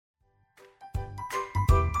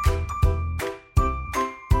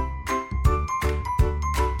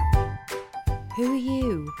Who are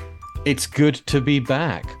you? It's good to be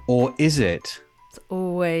back, or is it? It's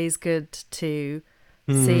always good to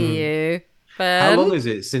see you, Ben. How long is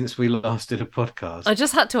it since we last did a podcast? I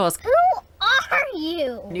just had to ask, Who are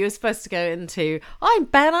you? you were supposed to go into, I'm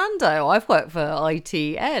Ben Ando. I've worked for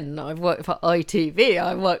ITN. I've worked for ITV.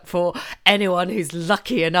 I've worked for anyone who's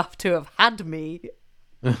lucky enough to have had me.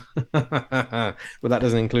 Well, that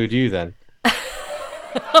doesn't include you then.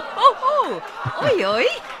 Oi, oi.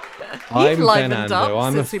 You've I'm Ben livened Ando.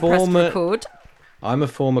 up since we pressed record. I'm a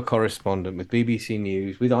former correspondent with BBC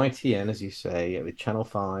News, with ITN, as you say, with Channel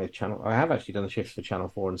 5. I have actually done a shift for Channel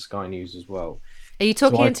 4 and Sky News as well. Are you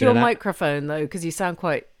talking So I've into your been microphone, though? Because you sound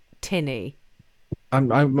quite tinny.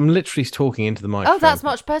 I'm literally talking into the microphone. Oh, that's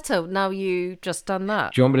much better. Now you just done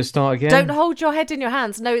that. Do you want me to start again? Don't hold your head in your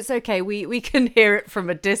hands. No, it's okay. We can hear it from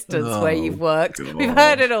a distance where you've worked. God. We've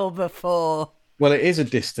heard it all before. Well, it is a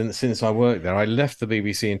distance since I worked there. I left the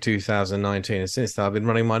BBC in 2019, and since then I've been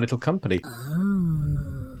running my little company.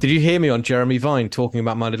 Oh. Did you hear me on Jeremy Vine talking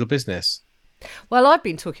about my little business? Well, I've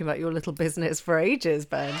been talking about your little business for ages,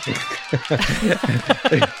 Ben.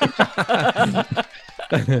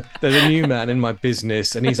 There's a new man in my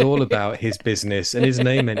business, and he's all about his business, and his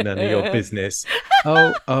name ain't none of your business.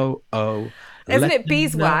 Oh. Isn't it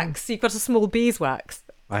beeswax? You've got a small beeswax.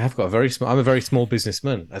 I have got I'm a very small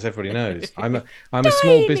businessman, as everybody knows. I'm a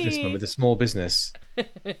small businessman with a small business.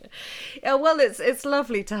 Yeah, well, it's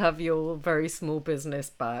lovely to have your very small business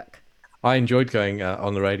back. I enjoyed going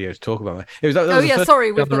on the radio to talk about my. We've got to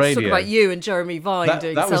talk about you and Jeremy Vine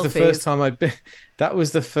doing selfies. Was the first time I'd been. That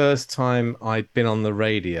was the first time I'd been on the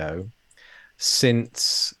radio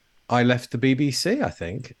since I left the BBC, I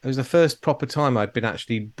think. It was the first proper time I'd been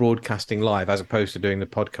actually broadcasting live as opposed to doing the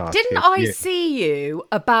podcast. Didn't I see you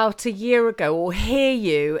about a year ago or hear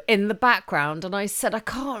you in the background? And I said, I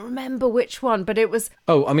can't remember which one, but it was...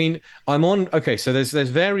 Oh, I mean, I'm on... Okay, so there's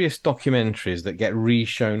various documentaries that get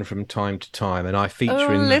re-shown from time to time, and I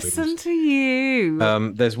feature in those. Listen to you.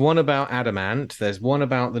 There's one about Adamant, there's one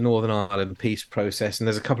about the Northern Ireland peace process, and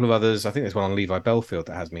there's a couple of others. I think there's one on Levi Belfield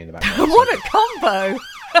that has me in the background. What a combo!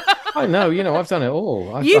 I know, I've done it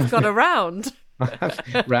all. You've got around.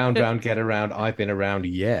 round, get around. I've been around,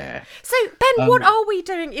 yeah. So, Ben, what are we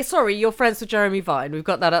doing? Sorry, you're friends with Jeremy Vine. We've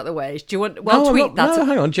got that out of the way. Do you want... Well, tweet that. No,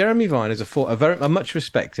 hang on. Jeremy Vine is a much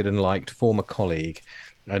respected and liked former colleague.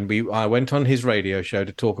 And I went on his radio show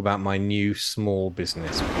to talk about my new small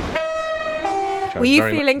business. Were you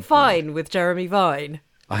feeling fine with Jeremy Vine?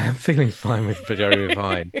 I am feeling fine with Jeremy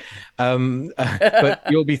Vine. But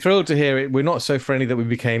you'll be thrilled to hear it. We're not so friendly that we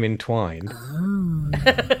became entwined.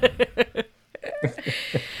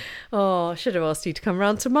 Oh, I should have asked you to come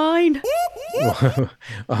round to mine.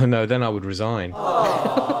 Oh, no, then I would resign.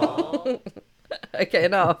 Okay,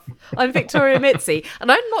 enough. I'm Victoria Mitzi, and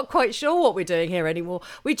I'm not quite sure what we're doing here anymore.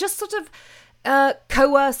 We just sort of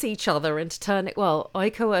coerce each other into turning... Well,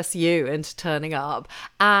 I coerce you into turning up,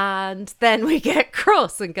 and then we get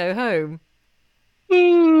cross and go home.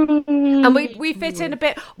 And we fit in a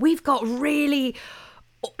bit. We've got really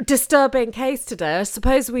disturbing case today. I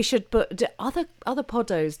suppose we should... But do other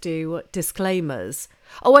poddos do disclaimers?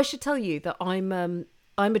 Oh, I should tell you that I'm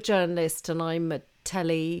a journalist, and I'm a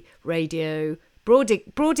radio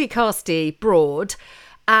broadcasty broad,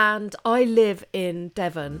 and I live in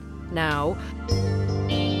Devon now.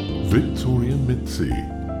 Victoria Mitzi.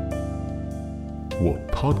 What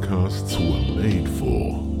podcasts were made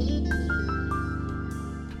for.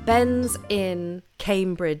 Ben's in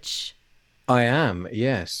Cambridge. I am,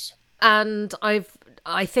 yes. And I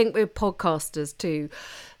think we're podcasters too,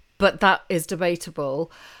 but that is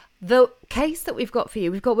debatable. The case that we've got for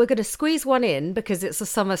you, we're going to squeeze one in because it's a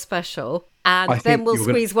summer special, and then we'll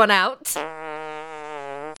squeeze one out.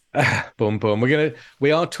 Boom, boom.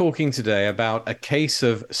 We are talking today about a case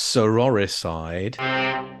of sororicide.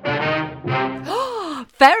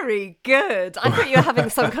 Very good. I thought you were having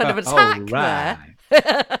some kind of attack there.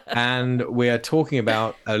 And we are talking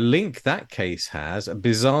about a link that case has, a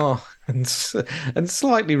bizarre and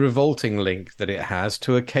slightly revolting link that it has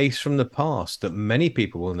to a case from the past that many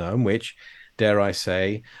people will know, and which, dare I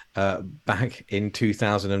say, back in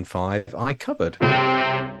 2005, I covered.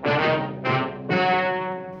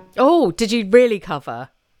 Oh, did you really cover?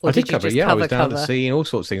 Or I did cover it, yeah. I was down cover? at sea and all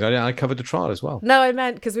sorts of things. I covered the trial as well. No, I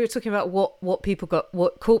meant because we were talking about what people got,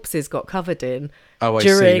 what corpses got covered in. Oh, I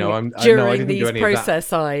during, see. No, I during didn't these do any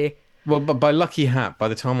process. Well, but by lucky hap, by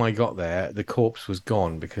the time I got there, the corpse was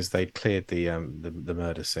gone because they'd cleared the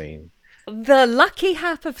murder scene. The Lucky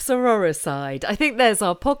Hap of Sororicide. I think there's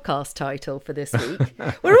our podcast title for this week.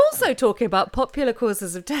 We're also talking about popular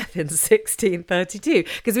causes of death in 1632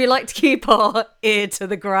 because we like to keep our ear to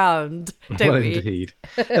the ground, don't we? Indeed.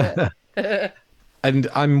 And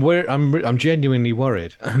I'm genuinely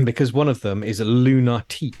worried because one of them is a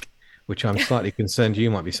lunatique, which I'm slightly concerned you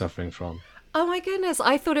might be suffering from. Oh my goodness,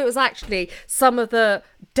 I thought it was actually some of the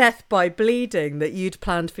death by bleeding that you'd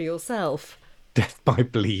planned for yourself. Death by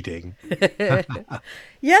bleeding. Yeah,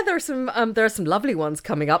 there are some lovely ones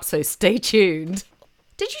coming up, so stay tuned.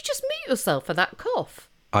 Did you just mute yourself for that cough?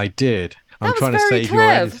 I did. I'm trying to save your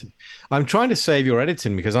editing. I'm trying to save your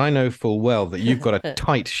editing because I know full well that you've got a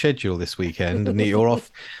tight schedule this weekend and that you're off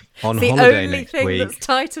on holiday next week. The only thing that's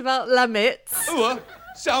tight about Lamits.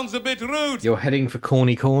 Sounds a bit rude. You're heading for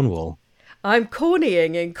Corny, Cornwall. I'm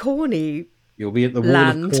cornying in Corny. You'll be at the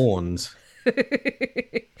Wall of Corns.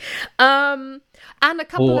 And a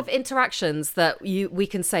couple of interactions that we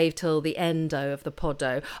can save till the endo of the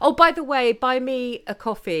poddo. Oh, by the way, buy me a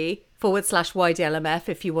coffee /YDLMF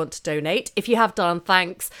if you want to donate. If you have done,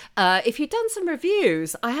 thanks. If you've done some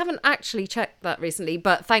reviews, I haven't actually checked that recently,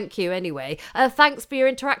 but thank you anyway. Thanks for your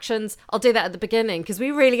interactions. I'll do that at the beginning because we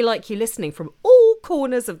really like you listening from all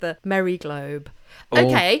corners of the merry globe.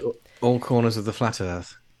 Okay. All corners of the flat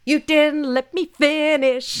earth. You didn't let me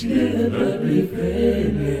finish.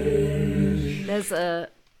 There's a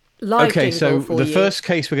live Okay, so for the you. first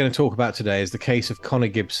case we're going to talk about today is the case of Connor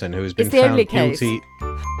Gibson, who has been It's the only found case. guilty.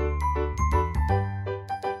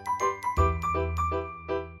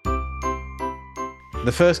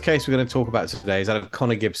 The first case we're going to talk about today is that of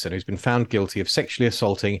Connor Gibson, who's been found guilty of sexually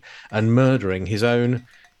assaulting and murdering his own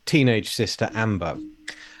teenage sister, Amber.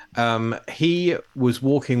 He was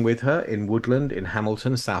walking with her in Woodland in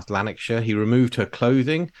Hamilton, South Lanarkshire. He removed her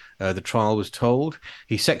clothing, the trial was told.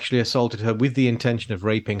 He sexually assaulted her with the intention of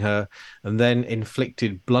raping her and then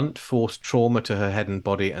inflicted blunt force trauma to her head and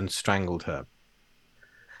body and strangled her.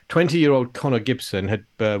 20-year-old Connor Gibson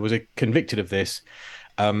was convicted of this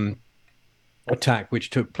attack, which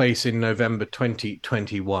took place in November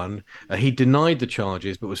 2021. He denied the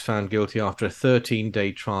charges but was found guilty after a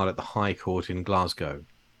 13-day trial at the High Court in Glasgow.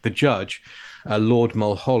 The judge, Lord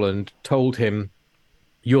Mulholland, told him,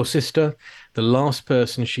 "Your sister, the last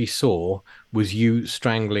person she saw was you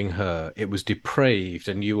strangling her. It was depraved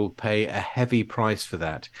and you will pay a heavy price for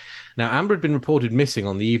that." Now, Amber had been reported missing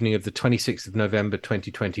on the evening of the 26th of November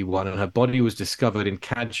 2021 and her body was discovered in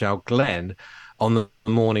Cadjow Glen on the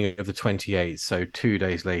morning of the 28th, so 2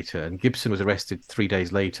 days later. And Gibson was arrested 3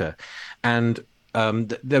 days later. And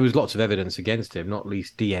there was lots of evidence against him, not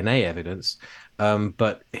least DNA evidence.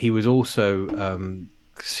 But he was also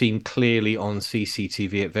seen clearly on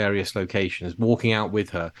CCTV at various locations, walking out with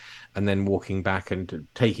her and then walking back and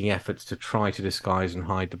taking efforts to try to disguise and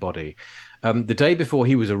hide the body. The day before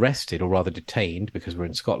he was arrested, or rather detained, because we're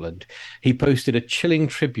in Scotland, he posted a chilling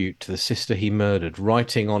tribute to the sister he murdered,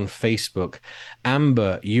 writing on Facebook,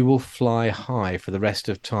 "Amber, you will fly high for the rest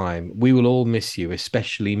of time. We will all miss you,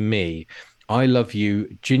 especially me. I love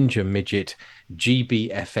you, Ginger Midget,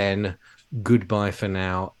 GBFN. Goodbye for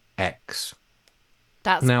now, X."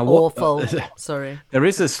 That's now, awful. Sorry. There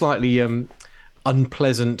is a slightly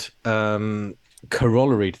unpleasant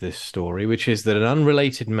corollary to this story, which is that an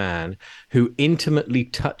unrelated man who intimately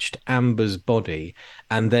touched Amber's body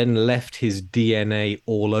and then left his DNA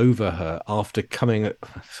all over her after coming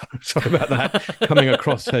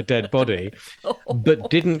across her dead body, but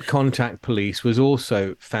didn't contact police, was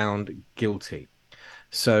also found guilty.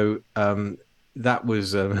 So that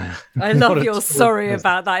was I love your sorry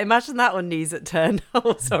about that. Imagine that on Knees at 10.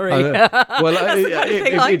 Oh, sorry.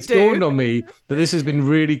 It's dawned on me that this has been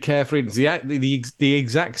really carefully. The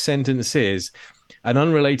exact sentence is, "An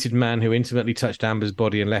unrelated man who intimately touched Amber's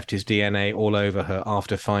body and left his DNA all over her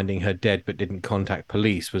after finding her dead but didn't contact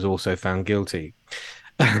police was also found guilty."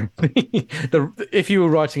 If you were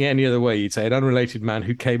writing it any other way, you'd say an unrelated man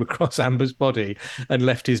who came across Amber's body and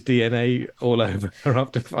left his DNA all over her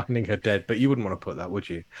after finding her dead. But you wouldn't want to put that, would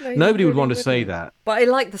you? No, Nobody would really want to wouldn't. say that. But I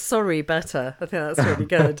like the sorry better. I think that's really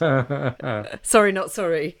good. Sorry, not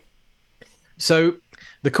sorry. So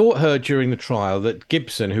the court heard during the trial that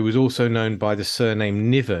Gibson, who was also known by the surname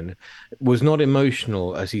Niven, was not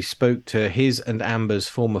emotional as he spoke to his and Amber's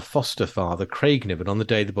former foster father, Craig Niven, on the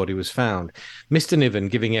day the body was found. Mr. Niven,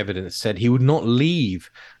 giving evidence, said he would not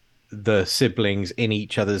leave the siblings in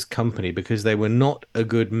each other's company because they were not a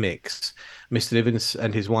good mix. Mr. Nivens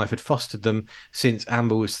and his wife had fostered them since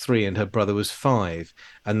Amber was 3 and her brother was 5,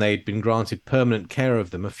 and they'd been granted permanent care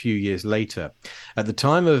of them a few years later. At the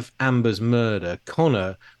time of Amber's murder,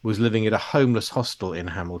 Connor was living at a homeless hostel in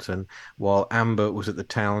Hamilton, while Amber was at the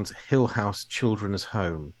town's Hill House Children's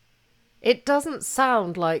Home. It doesn't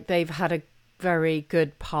sound like they've had a very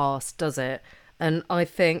good past, does it? And I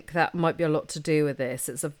think that might be a lot to do with this.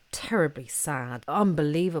 It's a terribly sad,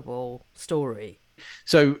 unbelievable story.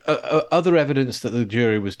 So other evidence that the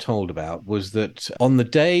jury was told about was that on the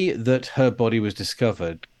day that her body was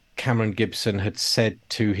discovered, Cameron Gibson had said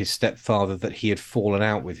to his stepfather that he had fallen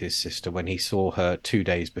out with his sister when he saw her 2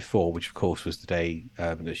 days before, which of course was the day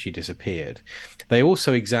that she disappeared. They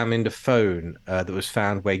also examined a phone that was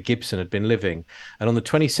found where Gibson had been living. And on the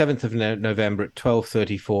 27th of November at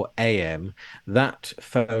 12:34 a.m., that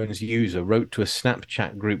phone's user wrote to a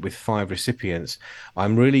Snapchat group with 5 recipients,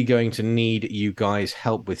 "I'm really going to need you guys'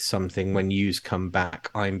 help with something when yous come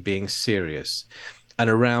back. I'm being serious." And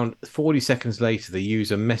around 40 seconds later, the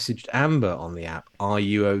user messaged Amber on the app, "Are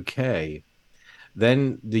you okay?"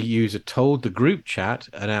 Then the user told the group chat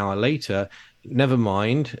an hour later, "Never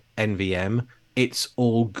mind, NVM, it's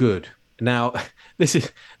all good." Now, this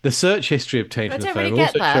is the search history obtained I from the don't phone. really get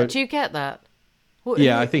Also that. showed... Do you get that?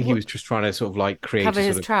 Yeah, I think he was just trying to sort of like create cover a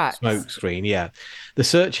his sort of tracks. smoke screen. Yeah. The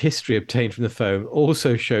search history obtained from the phone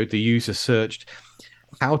also showed the user searched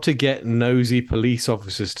how to get nosy police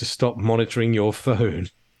officers to stop monitoring your phone.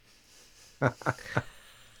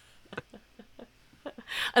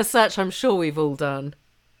 A search I'm sure we've all done.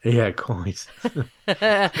 Yeah, quite.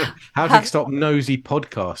 How to stop nosy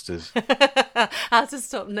podcasters. How to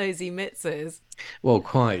stop nosy mitzes. Well,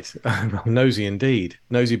 quite. Nosy indeed.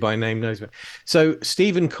 Nosy by name, nosy. So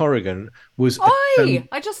Stephen Corrigan was... Oi!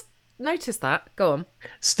 I just noticed that. Go on.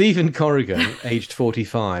 Stephen Corrigan, aged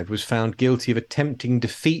 45, was found guilty of attempting to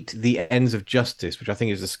defeat the ends of justice, which I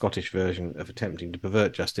think is the Scottish version of attempting to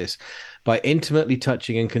pervert justice, by intimately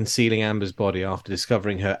touching and concealing Amber's body after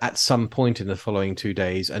discovering her at some point in the following 2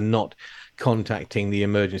 days and not contacting the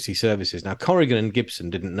emergency services. Now, Corrigan and Gibson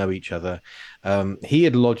didn't know each other. He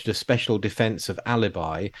had lodged a special defence of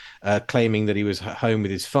alibi, claiming that he was at home with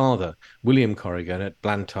his father, William Corrigan, at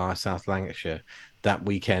Blantyre, South Lancashire, that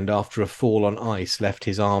weekend after a fall on ice left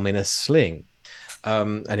his arm in a sling.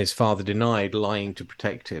 And his father denied lying to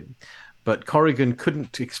protect him. But Corrigan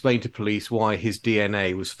couldn't explain to police why his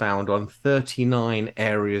DNA was found on 39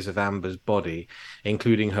 areas of Amber's body,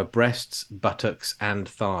 including her breasts, buttocks, and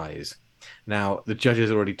thighs. Now, the judge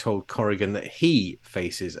has already told Corrigan that he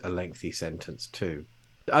faces a lengthy sentence too.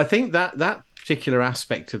 I think that particular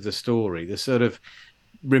aspect of the story, the sort of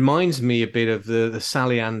reminds me a bit of the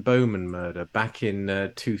Sally Ann Bowman murder back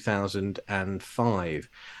in 2005.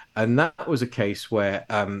 And that was a case where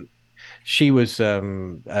she was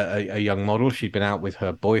a young model. She'd been out with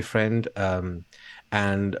her boyfriend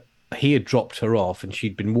and he had dropped her off and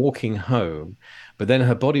she'd been walking home. But then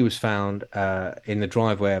her body was found in the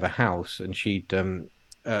driveway of a house, and she'd been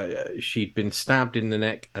stabbed in the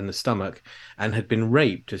neck and the stomach and had been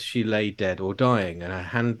raped as she lay dead or dying, and her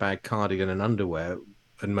handbag, cardigan and underwear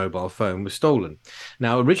and mobile phone was stolen.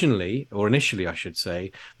 Now, initially, I should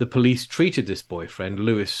say, the police treated this boyfriend,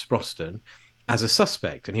 Lewis Sproston, as a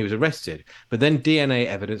suspect, and he was arrested. But then DNA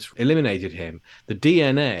evidence eliminated him. The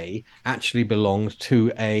DNA actually belonged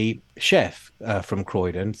to a chef from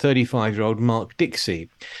Croydon, 35-year-old Mark Dixie,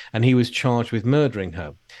 and he was charged with murdering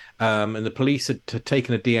her. And the police had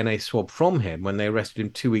taken a DNA swab from him when they arrested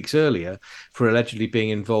him 2 weeks earlier for allegedly being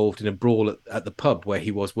involved in a brawl at the pub where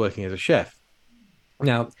he was working as a chef.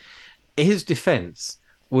 Now, his defense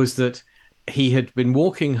was that he had been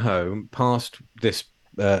walking home past this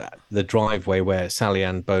the driveway where Sally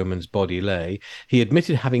Ann Bowman's body lay. He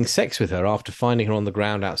admitted having sex with her after finding her on the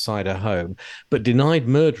ground outside her home, but denied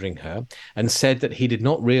murdering her and said that he did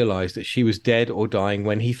not realize that she was dead or dying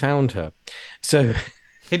when he found her. So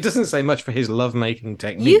it doesn't say much for his lovemaking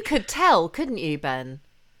technique. You could tell, couldn't you, Ben?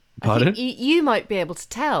 Pardon? You might be able to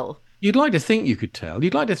tell. You'd like to think you could tell.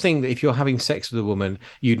 You'd like to think that if you're having sex with a woman,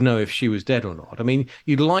 you'd know if she was dead or not. I mean,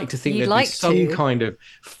 you'd like to think there'd be some kind of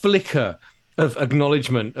flicker of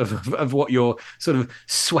acknowledgement of what you're sort of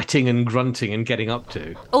sweating and grunting and getting up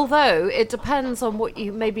to. Although it depends on what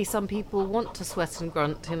maybe some people want to sweat and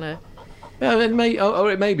grunt, you know. Yeah, it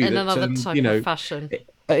may be in that, another type of fashion.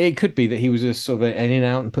 It could be that he was a sort of an in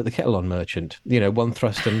out and put the kettle on merchant. You know, one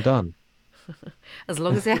thrust and done. As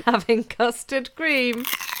long as you're having custard cream.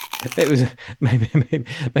 It was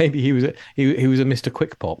maybe he was a Mr.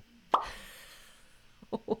 Quick Pop.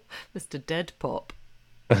 Oh, Mr. Dead Pop.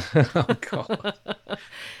 Oh God.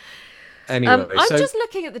 Anyway, I'm just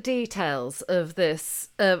looking at the details of this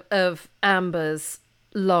of Amber's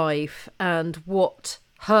life and what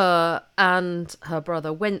her and her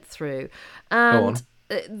brother went through, and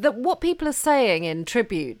what people are saying in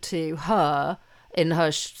tribute to her in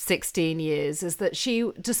her 16 years is that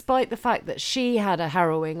she, despite the fact that she had a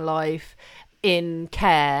harrowing life in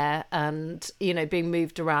care and, you know, being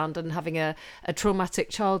moved around and having a traumatic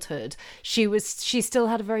childhood, she still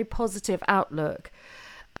had a very positive outlook.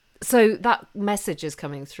 So that message is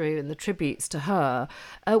coming through in the tributes to her,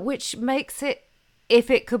 which makes it,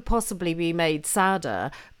 if it could possibly be made,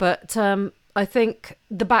 sadder. But I think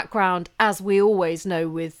the background, as we always know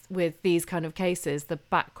with these kind of cases, the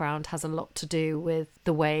background has a lot to do with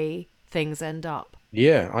the way things end up.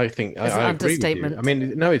 Yeah, I think It's I an agree with you. understatement. I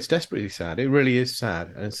mean, no, it's desperately sad. It really is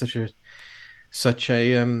sad, and it's such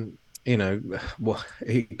a you know, well,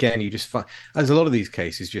 again, you just find, as a lot of these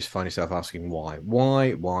cases, just find yourself asking why,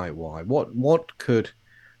 what could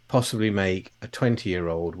possibly make a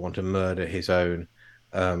 20-year-old want to murder his own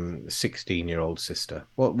 16-year-old sister?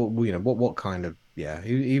 What kind of,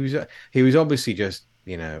 he was obviously just,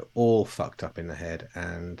 you know, all fucked up in the head,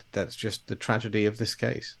 and that's just the tragedy of this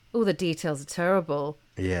case. All the details are terrible.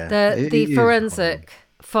 Yeah, the forensic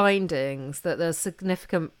findings that there's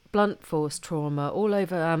significant blunt force trauma all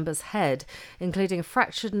over Amber's head, including a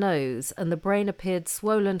fractured nose, and the brain appeared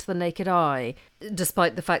swollen to the naked eye,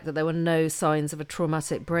 despite the fact that there were no signs of a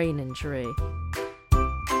traumatic brain injury.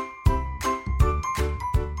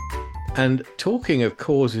 And talking of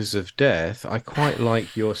causes of death, I quite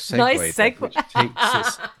like your segue, Nice segue. which takes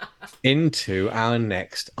us into our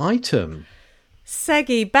next item.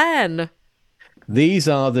 Seggy Ben. These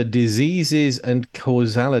are the diseases and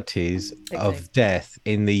causalities of death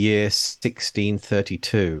in the year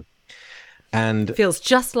 1632. And feels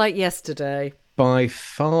just like yesterday. By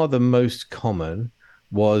far the most common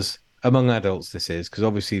was, among adults this is, because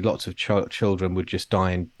obviously lots of children would just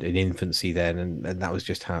die in infancy then, and that was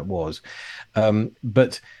just how it was.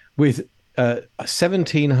 But with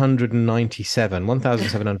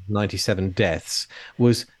 1797 deaths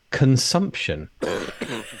was consumption.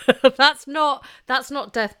 That's not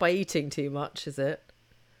death by eating too much, is it?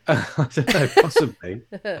 I don't know, possibly.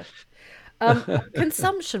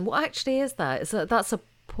 Consumption. What actually is that? That's a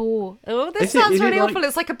poor. Oh, this sounds really awful.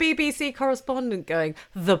 It's like a BBC correspondent going,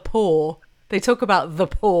 "The poor." They talk about the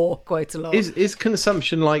poor quite a lot. Is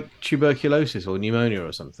consumption like tuberculosis or pneumonia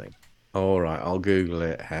or something? All right, I'll Google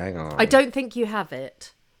it. Hang on. I don't think you have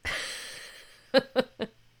it.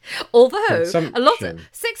 Although a lot of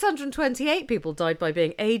 628 people died by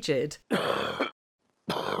being aged.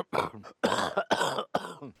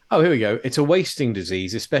 Oh, here we go. It's a wasting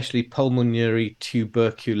disease, especially pulmonary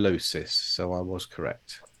tuberculosis. So I was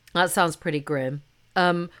correct. That sounds pretty grim.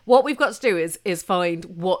 What we've got to do is find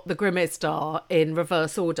what the grimmest are in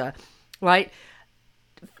reverse order, right?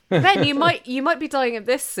 Ben, you might be dying of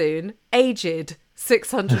this soon. Aged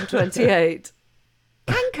 628.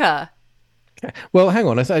 Canker. Well, hang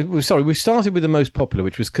on. Sorry, we started with the most popular,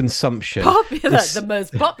 which was consumption. Popular, the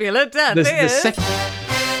most popular death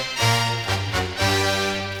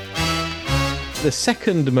The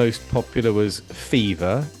second most popular was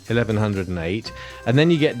fever, 1108, and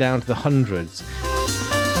then you get down to the hundreds.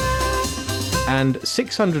 And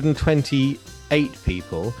 628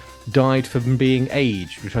 people died from being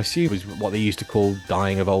aged, which I assume was what they used to call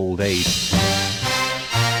dying of old age.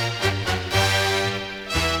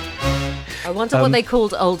 I wonder what they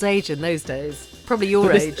called old age in those days. Probably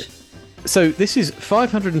your age. So this is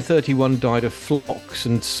 531 died of flocks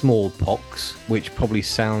and smallpox, which probably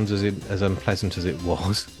sounds as unpleasant as it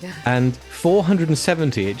was. Yeah. And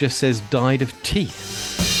 470, it just says died of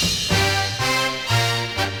teeth.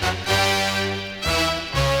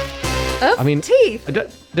 Teeth?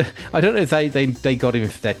 I don't know if they got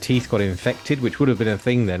their teeth got infected, which would have been a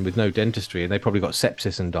thing then with no dentistry, and they probably got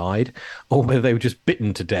sepsis and died, or whether they were just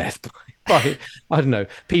bitten to death by I don't know,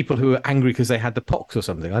 people who were angry because they had the pox or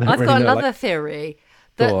something. I've got another theory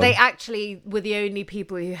that they actually were the only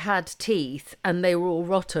people who had teeth, and they were all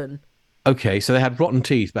rotten. Okay, so they had rotten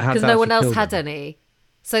teeth, but how? Because no one else had any,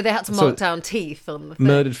 so they had to mark down teeth on the thing.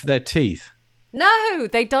 Murdered for their teeth. No,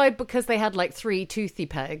 they died because they had like 3 toothy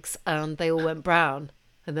pegs and they all went brown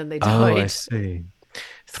and then they died. Oh, I see.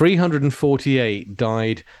 348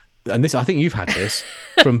 died, and this, I think you've had this,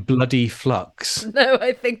 from bloody flux. No,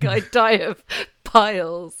 I think I die of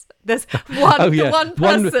piles. There's one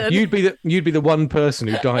person. You'd be the one person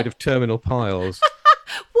who died of terminal piles.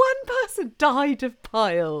 One person died of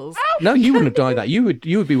piles. No, you wouldn't have died that. You would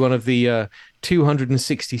be one of the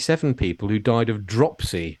 267 people who died of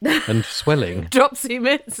dropsy and swelling. Dropsy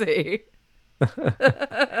Mitzi.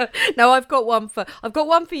 No, I've got one for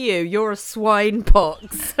you. You're a swine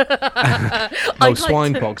pox. Oh,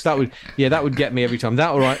 swine pox. That would get me every time.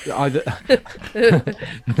 That or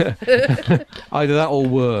either that or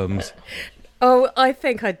worms. Oh, I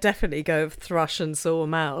think I'd definitely go with thrush and sore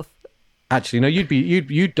mouth. Actually, no, you'd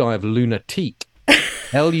die of lunatique.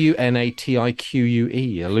 Lunatique,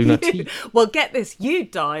 a lunatique. Well, get this,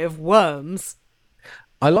 you'd die of worms.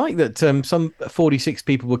 I like that some 46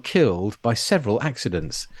 people were killed by several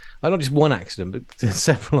accidents. Not just one accident, but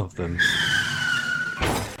several of them.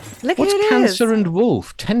 Look, What's it cancer is. and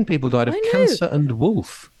wolf? 10 people died of cancer and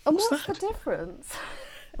wolf. And What's what's that? the difference?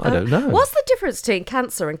 I don't know. What's the difference between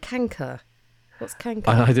cancer and canker? What's canker?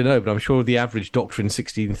 I don't know, but I'm sure the average doctor in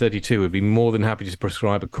 1632 would be more than happy to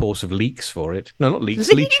prescribe a course of leeks for it. No, not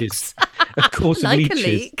leeks, leeches. A course Like of a leeches.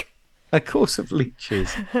 leek. A course of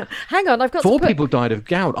leeches. Hang on, I've got 4 to put... people died of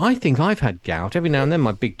gout. I think I've had gout. Every now and then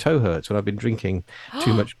my big toe hurts when I've been drinking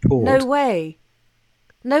too much port. No way.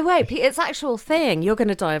 No way. It's actual thing. You're going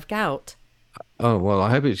to die of gout. Oh, well, I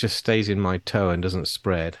hope it just stays in my toe and doesn't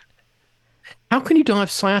spread. How can you die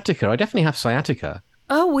of sciatica? I definitely have sciatica.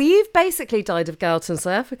 Oh, well, you've basically died of gout and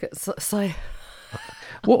sciatica.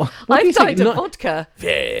 What do I've you died think? of vodka.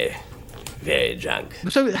 Very drunk.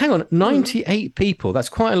 So hang on, 98 people, that's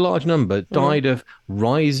quite a large number, died of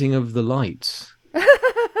rising of the lights.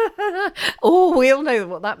 Oh, we all know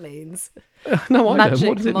what that means. No, I don't. Magic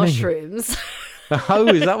What does it mushrooms. mean? Oh,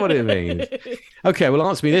 is that what it means? Okay, well,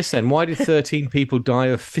 answer me this then. Why did 13 people die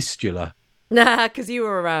of fistula? Nah, because you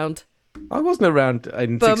were around. I wasn't around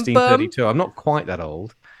in Bum, 1632. I'm not quite that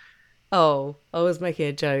old. Oh, I was making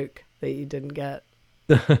a joke that you didn't get.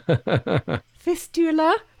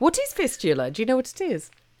 Fistula? What is fistula? Do you know what it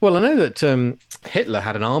is? Well, I know that Hitler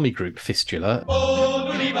had an army group, Fistula,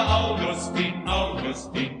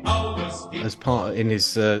 as part in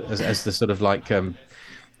his as the sort of like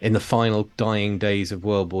in the final dying days of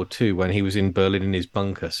World War II, when he was in Berlin in his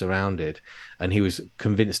bunker, surrounded, and he was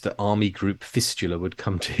convinced that Army Group Fistula would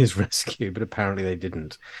come to his rescue, but apparently they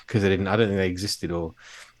didn't, because they didn't. I don't think they existed, or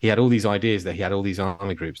he had all these ideas that he had all these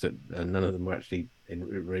army groups that none of them were actually in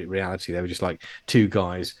reality. They were just like 2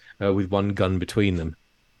 guys with 1 gun between them.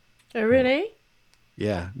 Oh, really?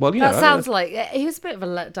 Yeah. Well, you That know, sounds like he was a bit of a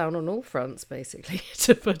letdown on all fronts, basically,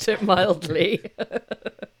 to put it mildly.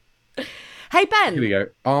 Hey, Ben. Here we go.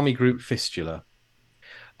 Army Group Fistula.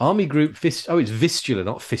 Army Group Oh, it's Vistula,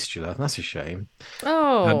 not Fistula. That's a shame.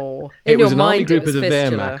 Oh, It in was your an army mind, group it was of the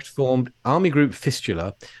fistula. Wehrmacht formed. Army Group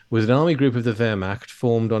Fistula was an army group of the Wehrmacht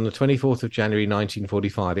formed on the 24th of January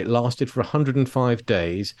 1945. It lasted for 105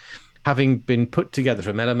 days, having been put together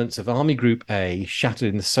from elements of Army Group A, shattered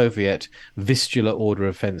in the Soviet Vistula Order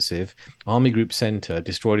offensive, Army Group Center,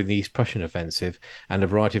 destroyed in the East Prussian offensive, and a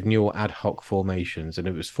variety of newer ad hoc formations. And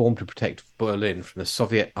it was formed to protect Berlin from the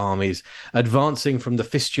Soviet armies advancing from the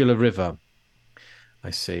Vistula River. I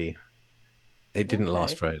see. It didn't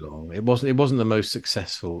last very long. It wasn't the most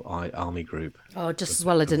successful army group. Oh, just as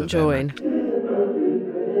well I didn't join.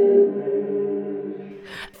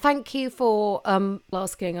 Thank you for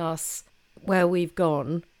asking us where we've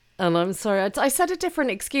gone. And I'm sorry, I said a different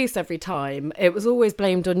excuse every time. It was always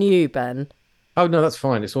blamed on you, Ben. Oh, no, that's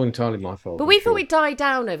fine. It's all entirely my fault. But we thought we'd die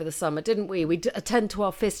down over the summer, didn't we? We'd attend to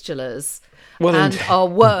our fistulas Well, and indeed. our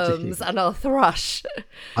worms and our thrush.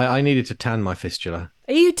 I needed to tan my fistula.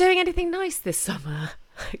 Are you doing anything nice this summer?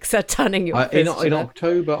 Except tanning your fistula? In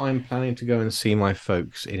October, I'm planning to go and see my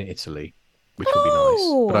folks in Italy, which will be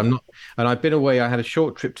nice. But I'm not. And I've been away. I had a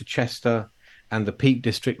short trip to Chester and the Peak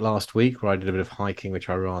District last week, where I did a bit of hiking, which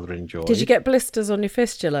I rather enjoyed. Did you get blisters on your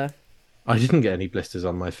fistula? I didn't get any blisters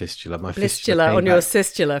on my fistula. My Fistula on your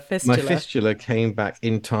fistula. My fistula came back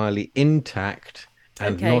entirely intact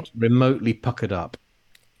and Okay. not remotely puckered up.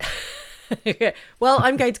 Well,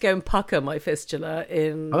 I'm going to go and pucker my fistula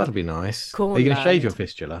in... Oh, that'll be nice. Cornland. Are you going to shave your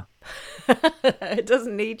fistula? It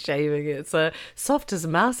doesn't need shaving. It's soft as a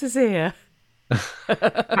mouse's ear.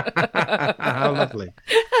 How lovely.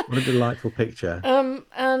 What a delightful picture.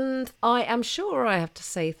 And I am sure I have to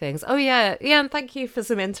say things. Oh, yeah. Yeah, and thank you for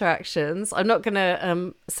some interactions. I'm not going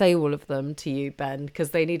to say all of them to you, Ben,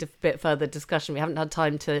 because they need a bit further discussion. We haven't had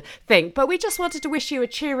time to think. But we just wanted to wish you a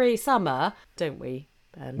cheery summer, don't we,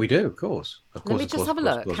 Ben? We do, of course. Let me just have a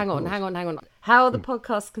look. Hang on. How are the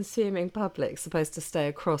podcast consuming public supposed to stay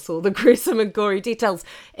across all the gruesome and gory details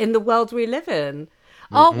in the world we live in?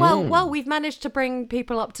 Oh, well, we've managed to bring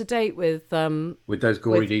people up to date with those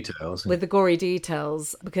gory details. with the gory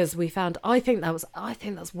details, because we found I think that's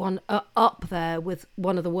one up there with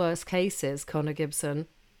one of the worst cases, Connor Gibson.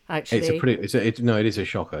 Actually, It is a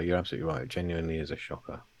shocker. You're absolutely right. It genuinely is a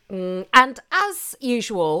shocker. And as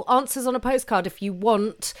usual, answers on a postcard if you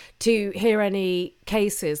want to hear any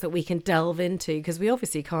cases that we can delve into, because we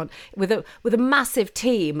obviously can't with a massive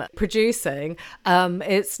team producing.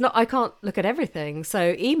 It's not, I can't look at everything.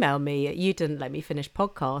 So email me at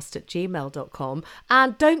youdidn'tletmefinishpodcast@gmail.com,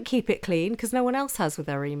 and don't keep it clean because no one else has with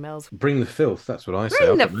their emails. Bring the filth. That's what I say. Bring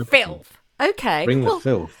I've the got no problem. filth. Okay. Bring the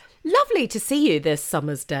filth. Lovely to see you this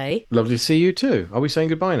summer's day. Lovely to see you too. Are we saying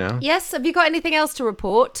goodbye now? Yes, have you got anything else to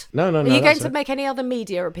report? No. Are you going that's to it. make any other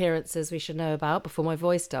media appearances we should know about before my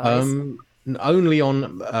voice dies? Only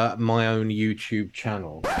on my own YouTube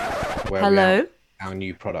channel. Where Hello? we have our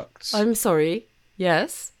new products. I'm sorry.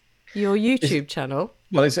 Yes? Your YouTube channel?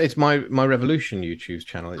 Well, it's my Revolution YouTube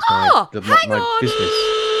channel. It's hang my on. business.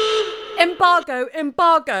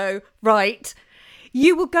 Embargo. Right.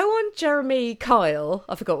 You will go on Jeremy Kyle.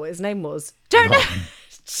 I forgot what his name was. Don't know.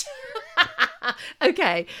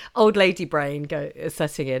 Okay. Old lady brain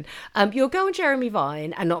setting in. You'll go on Jeremy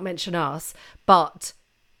Vine and not mention us, but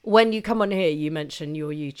when you come on here, you mention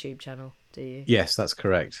your YouTube channel, do you? Yes, that's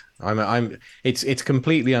correct. It's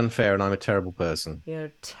completely unfair, and I'm a terrible person. You're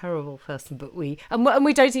a terrible person, but we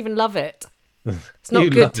don't even love it. It's not You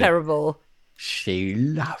good, love it. terrible. She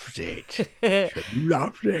loved it. She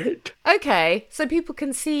loved it. Okay, so people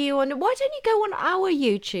can see you on. Why don't you go on our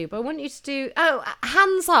YouTube? I want you to do. Oh,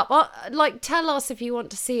 hands up! Tell us if you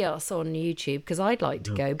want to see us on YouTube, because I'd like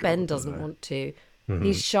to go. Ben doesn't want to.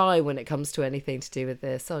 He's shy when it comes to anything to do with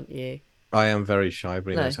this, aren't you? I am very shy.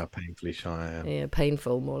 Everybody No. knows how painfully shy I am. Yeah,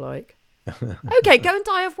 painful, more like. Okay, go and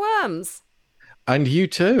die of worms. And you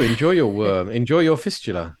too. Enjoy your worm. Enjoy your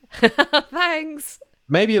fistula. Thanks.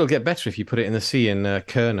 Maybe it'll get better if you put it in the sea in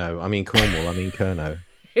Cornwall. Cornwall. Kerno.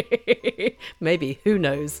 Maybe. Who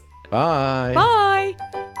knows? Bye. Bye.